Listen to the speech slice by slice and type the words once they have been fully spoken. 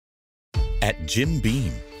At Jim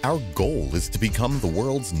Beam, our goal is to become the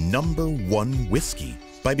world's #1 whiskey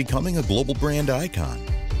by becoming a global brand icon.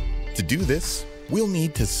 To do this, we'll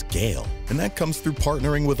need to scale, and that comes through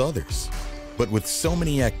partnering with others. But with so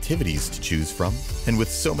many activities to choose from, and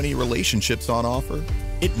with so many relationships on offer,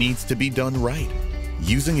 it needs to be done right.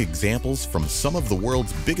 Using examples from some of the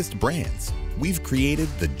world's biggest brands, we've created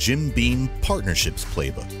the Jim Beam Partnerships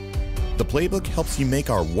Playbook. The playbook helps you make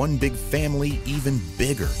our one big family even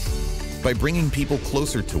bigger by bringing people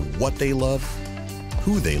closer to what they love,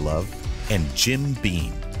 who they love, and Jim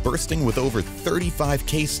Beam, bursting with over 35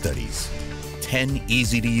 case studies, 10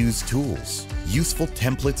 easy-to-use tools, useful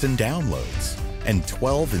templates and downloads, and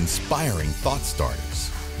 12 inspiring thought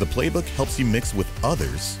starters. The playbook helps you mix with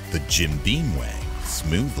others the Jim Beam way,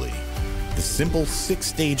 smoothly. The simple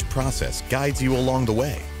 6-stage process guides you along the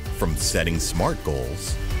way, from setting SMART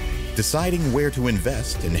goals, deciding where to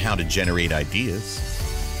invest and how to generate ideas,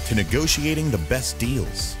 to negotiating the best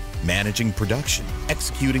deals, managing production,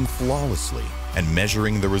 executing flawlessly, and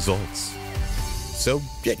measuring the results. So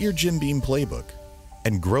get your Jim Beam playbook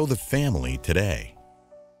and grow the family today.